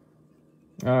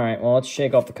 All right, well, let's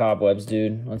shake off the cobwebs,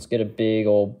 dude. Let's get a big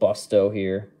old busto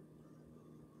here.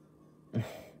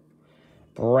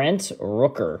 Brent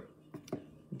Rooker.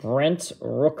 Brent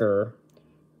Rooker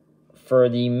for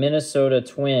the Minnesota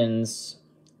Twins.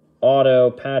 Auto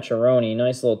Patcheroni.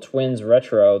 Nice little Twins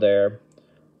retro there.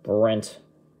 Brent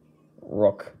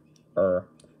Rooker.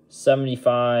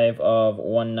 75 of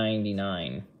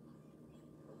 199.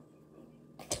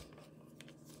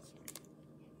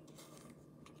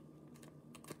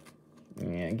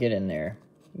 Yeah, get in there.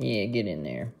 Yeah, get in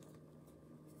there.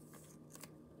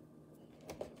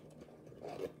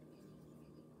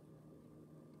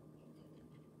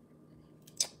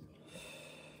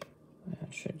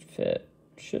 Should fit.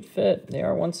 Should fit. They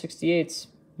are 168s.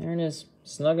 There it is.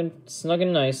 Snug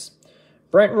and nice.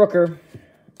 Brent Rooker.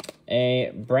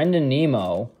 A Brendan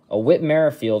Nemo. A Whit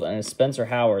Merrifield. And a Spencer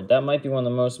Howard. That might be one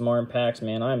of the most modern packs,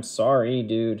 man. I'm sorry,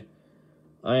 dude.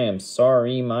 I am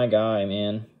sorry, my guy,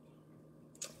 man.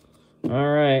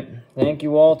 Alright. Thank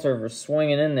you, Walter, for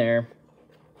swinging in there.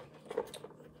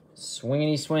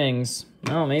 Swingity swings.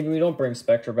 No, maybe we don't bring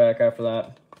Spectra back after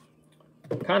that.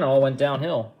 Kind of all went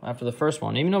downhill after the first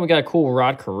one. Even though we got a cool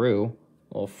Rod Carew.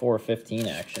 A little 415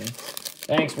 action.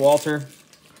 Thanks, Walter.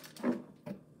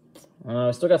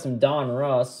 We still got some Don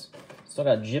Russ. Still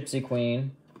got Gypsy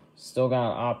Queen. Still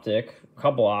got Optic. A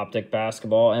couple Optic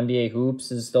basketball. NBA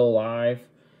Hoops is still alive.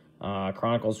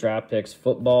 Chronicles draft picks,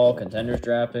 football, Contenders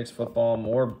draft picks, football,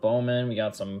 more Bowman. We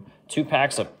got some two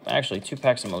packs of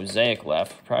Mosaic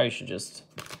left. Probably should just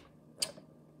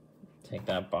take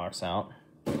that box out.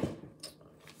 I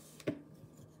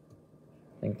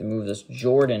think to move this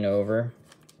Jordan over.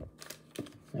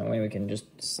 That way we can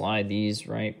just slide these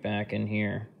right back in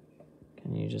here.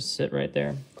 Can you just sit right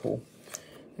there? Cool.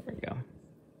 There we go.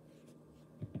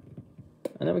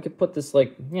 And then we could put this,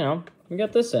 like, you know, we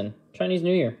got this in. Chinese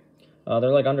New Year.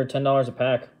 They're like under $10 a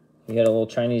pack. You get a little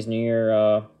Chinese New Year,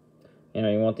 you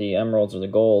know, you want the emeralds or the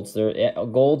golds.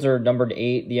 Golds are numbered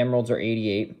 8. The emeralds are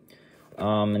 88.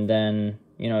 And then,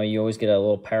 you know, you always get a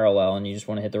little parallel, and you just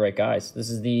want to hit the right guys. This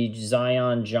is the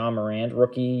Zion Ja Morant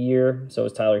rookie year. So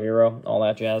is Tyler Hero, all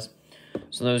that jazz.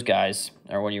 So those guys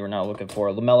are what you were not looking for.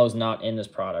 LaMelo's not in this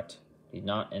product. He's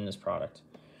not in this product.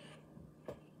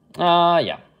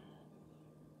 Yeah.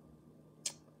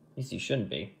 At least he shouldn't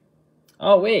be.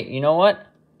 Oh, wait, you know what?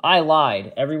 I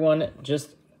lied. Everyone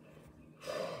just...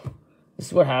 This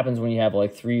is what happens when you have,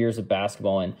 like, 3 years of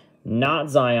basketball in. Not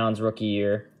Zion's rookie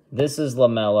year. This is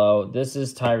LaMelo. This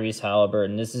is Tyrese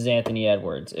Halliburton. This is Anthony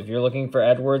Edwards. If you're looking for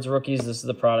Edwards rookies, this is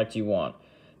the product you want.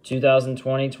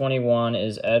 2020-21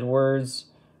 is Edwards,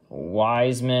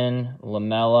 Wiseman,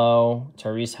 LaMelo,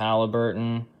 Tyrese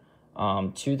Halliburton.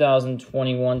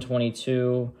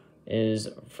 2021-22 is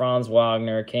Franz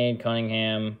Wagner, Kane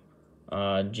Cunningham,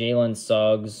 Jalen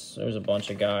Suggs. There's a bunch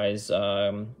of guys.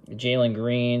 Jalen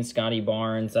Green, Scotty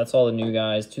Barnes. That's all the new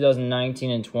guys.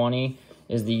 2019 and 20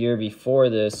 is the year before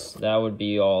this. That would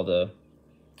be all the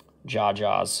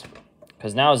Jaws.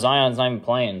 Because now Zion's not even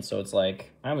playing, so it's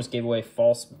like, I almost gave away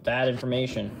bad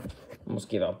information. Almost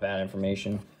gave out bad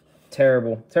information.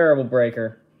 Terrible, terrible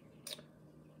breaker.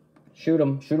 Shoot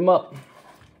him up.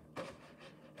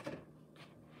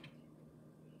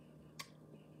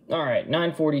 All right,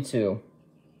 942.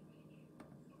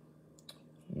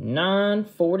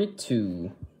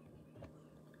 942.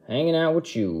 Hanging out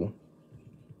with you.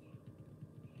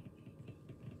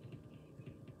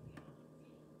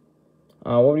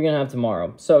 What are we going to have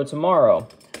tomorrow? So tomorrow,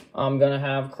 I'm going to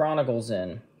have Chronicles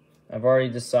in. I've already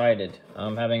decided.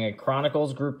 I'm having a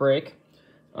Chronicles group break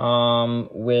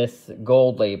with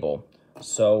Gold Label.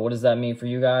 So what does that mean for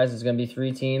you guys? It's going to be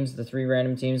 3 teams, the 3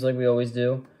 random teams like we always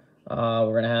do.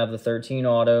 We're going to have the 13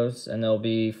 autos, and there'll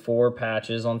be 4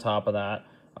 patches on top of that.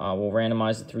 We'll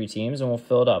randomize the 3 teams, and we'll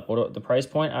fill it up. What the price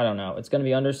point? I don't know. It's going to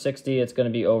be under 60. It's going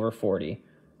to be over 40.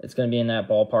 It's going to be in that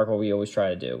ballpark what we always try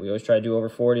to do. We always try to do over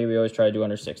 40. We always try to do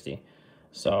under 60.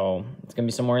 So it's going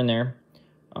to be somewhere in there.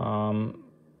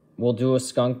 We'll do a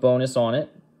skunk bonus on it.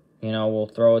 You know, we'll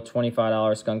throw a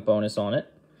 $25 skunk bonus on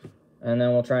it. And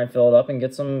then we'll try and fill it up and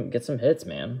get some hits,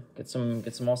 man. Get some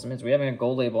awesome hits. We haven't had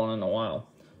Gold Label on in a while.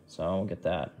 So we'll get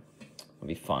that. It'll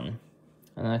be fun.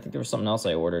 And I think there was something else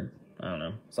I ordered. I don't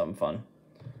know. Something fun.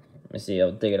 Let me see.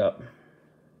 I'll dig it up.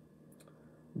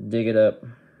 Dig it up.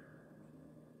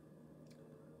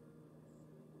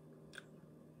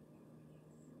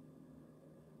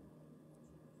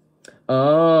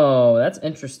 Oh, that's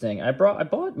interesting. I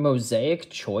bought Mosaic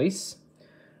Choice.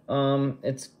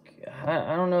 It's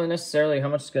I don't know necessarily how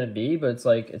much it's gonna be, but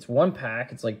it's 1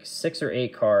 pack. It's like 6 or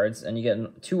 8 cards, and you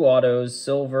get 2 autos,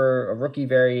 silver, rookie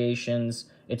variations.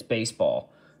 It's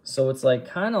baseball, so it's like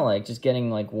kind of like just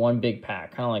getting like 1 big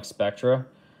pack, kind of like Spectra.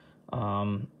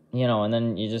 You know, and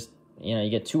then you just you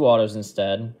get 2 autos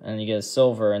instead, and you get a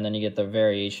silver, and then you get the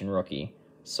variation rookie.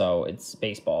 So it's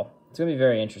baseball. It's going to be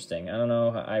very interesting. I don't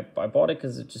know. I bought it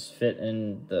because it just fit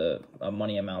in the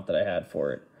money amount that I had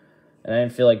for it. And I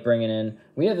didn't feel like bringing in...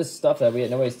 We have this stuff that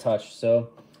nobody's touched.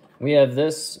 So we have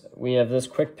this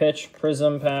quick pitch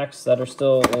Prizm packs that are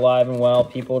still alive and well.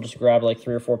 People just grab like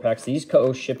 3 or 4 packs. These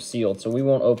go ship sealed, so we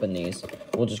won't open these.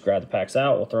 We'll just grab the packs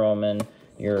out. We'll throw them in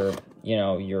your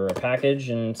package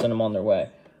and send them on their way.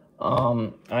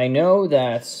 I know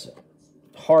that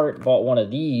Hart bought one of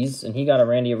these, and he got a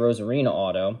Randy Rosarina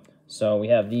auto. So we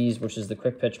have these, which is the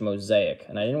Quick Pitch Mosaic.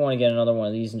 And I didn't want to get another one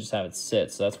of these and just have it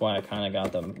sit. So that's why I kind of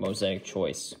got the Mosaic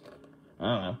Choice. I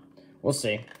don't know. We'll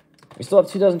see. We still have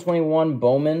 2021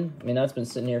 Bowman. I mean, that's been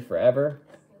sitting here forever.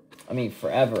 I mean,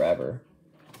 forever, ever.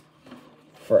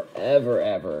 Forever,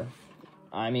 ever.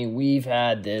 I mean, we've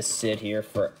had this sit here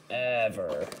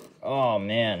forever. Oh,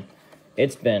 man.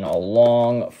 It's been a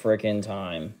long freaking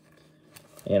time.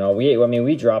 You know,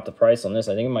 we dropped the price on this.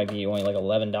 I think it might be only like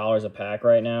 $11 a pack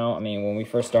right now. I mean, when we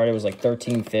first started, it was like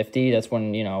 $13.50. That's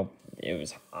when, it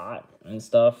was hot and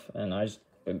stuff. And I just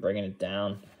been bringing it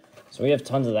down. So we have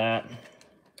tons of that.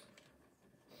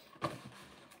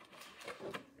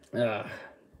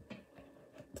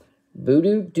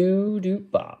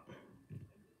 Boo-doo-doo-doo-bop.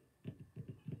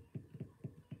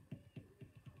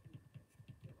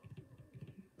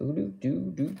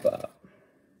 Bop.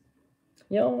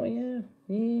 Yo, yeah.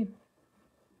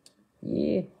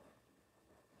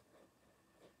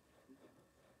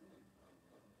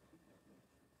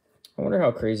 I wonder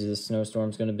how crazy this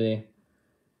snowstorm's gonna be.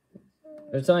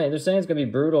 They're saying it's gonna be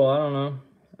brutal. I don't know.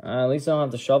 At least I don't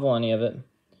have to shovel any of it.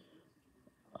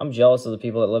 I'm jealous of the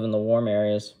people that live in the warm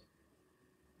areas.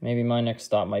 Maybe my next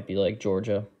stop might be like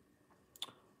Georgia,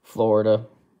 Florida.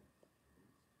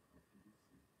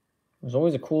 There's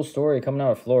always a cool story coming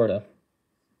out of Florida.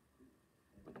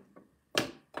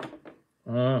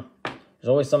 There's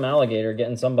always some alligator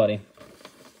getting somebody.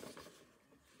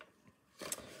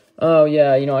 Oh,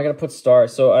 yeah, you know, I got to put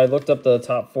stars. So I looked up the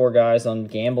top 4 guys on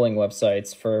gambling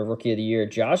websites for Rookie of the Year.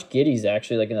 Josh Giddey's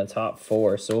actually like in the top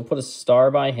 4. So we'll put a star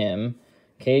by him.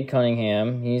 Cade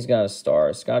Cunningham, he's got a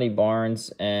star. Scotty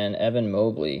Barnes and Evan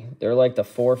Mobley. They're like the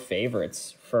 4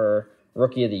 favorites for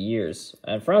Rookie of the Years.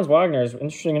 And Franz Wagner is,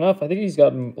 interesting enough, I think he's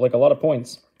gotten like a lot of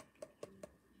points.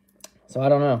 So I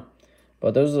don't know.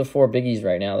 But those are the 4 biggies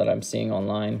right now that I'm seeing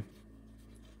online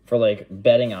for like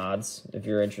betting odds, if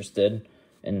you're interested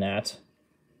in that.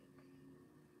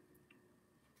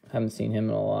 Haven't seen him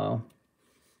in a while.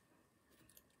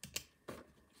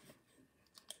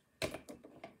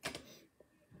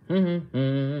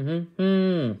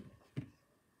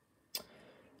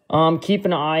 Keep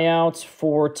an eye out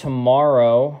for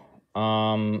tomorrow.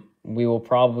 We will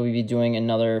probably be doing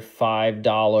another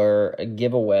 $5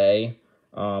 giveaway.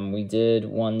 We did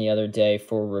one the other day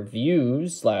for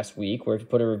reviews last week, where if you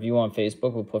put a review on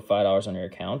Facebook, we'll put $5 on your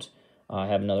account. I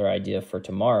have another idea for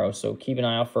tomorrow, so keep an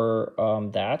eye out for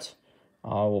that.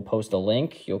 We'll post a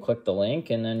link. You'll click the link,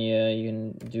 and then you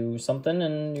can do something,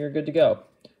 and you're good to go.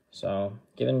 So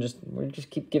we just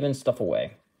keep giving stuff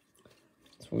away.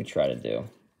 That's what we try to do.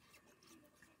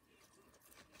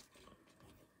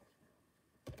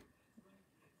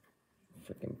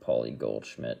 Freaking Paulie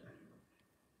Goldschmidt.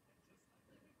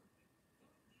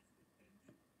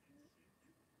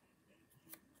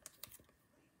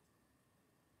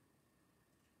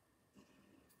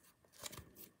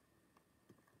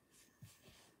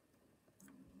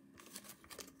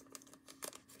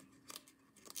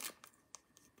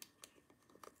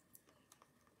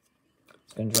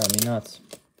 It's gonna drive me nuts.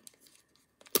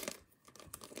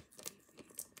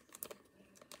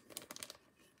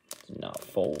 Did not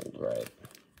fold right.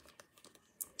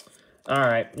 All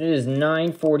right, it is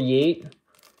 9:48.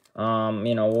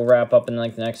 You know, we'll wrap up in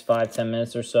like the next 5-10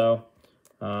 minutes or so.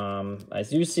 I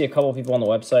do see a couple of people on the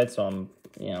website, so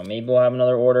maybe we'll have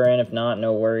another order in. If not,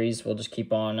 no worries. We'll just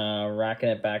keep on racking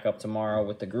it back up tomorrow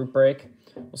with the group break.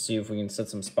 We'll see if we can set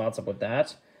some spots up with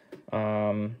that.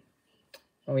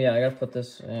 Oh, yeah, I got to put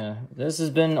this. Yeah, this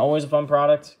has been always a fun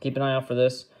product. Keep an eye out for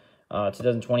this.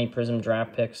 2020 Prizm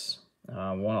draft picks.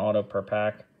 1 auto per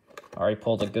pack. Already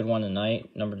pulled a good one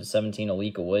tonight. Number to 17,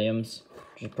 Alika Williams,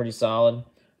 which is pretty solid.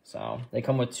 So they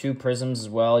come with 2 Prizms as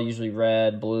well, usually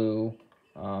red, blue,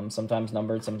 sometimes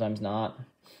numbered, sometimes not.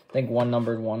 I think 1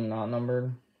 numbered, 1 not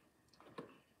numbered.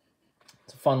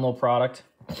 It's a fun little product.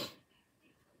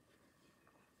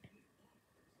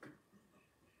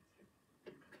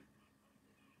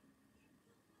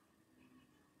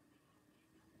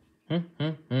 I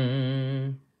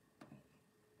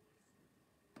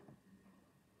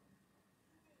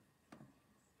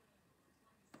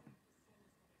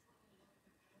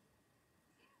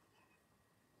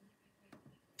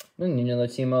need another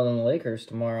team other than the Lakers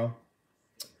tomorrow.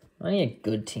 I need a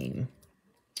good team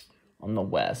on the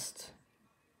West.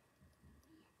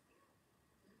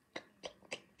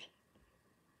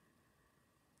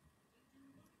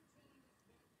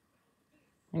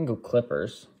 I can go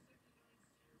Clippers.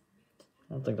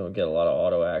 I don't think they'll get a lot of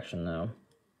auto action, though.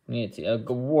 Need to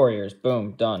go Warriors.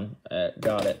 Boom. Done.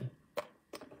 Got it.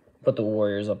 Put the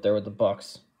Warriors up there with the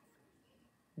Bucks.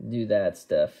 Do that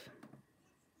stuff.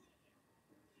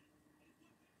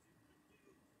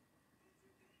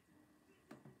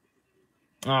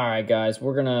 All right, guys.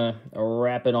 We're going to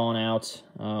wrap it on out.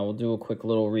 We'll do a quick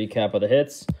little recap of the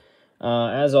hits.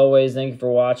 As always, thank you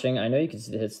for watching. I know you can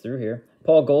see the hits through here.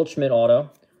 Paul Goldschmidt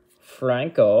auto.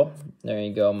 Franco. There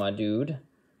you go, my dude.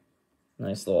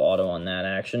 Nice little auto on that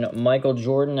action. Michael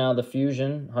Jordan, now the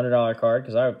Fusion. $100 card,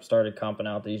 because I started comping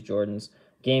out these Jordans.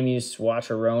 Game use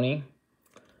Swatcheroni.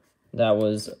 That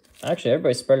was... Actually,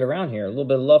 everybody spread it around here. A little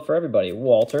bit of love for everybody.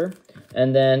 Walter.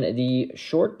 And then the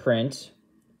short print...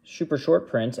 Super short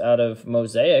print out of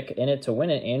Mosaic, in it to win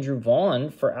it, Andrew Vaughn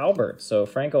for Albert. So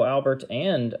Franco, Albert,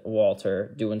 and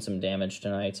Walter doing some damage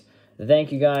tonight.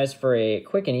 Thank you guys for a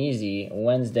quick and easy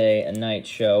Wednesday night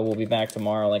show. We'll be back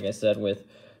tomorrow, like I said, with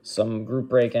some group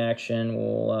break action.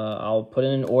 I'll put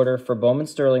in an order for Bowman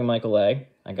Sterling, Michael A.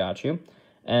 I got you.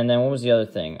 And then what was the other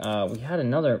thing? We had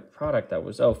another product that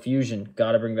was, Fusion.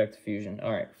 Got to bring back the Fusion.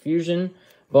 All right, Fusion,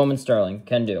 Bowman Sterling,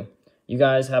 can do. You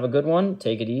guys have a good one.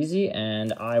 Take it easy,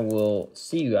 and I will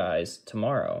see you guys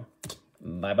tomorrow.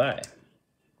 Bye-bye.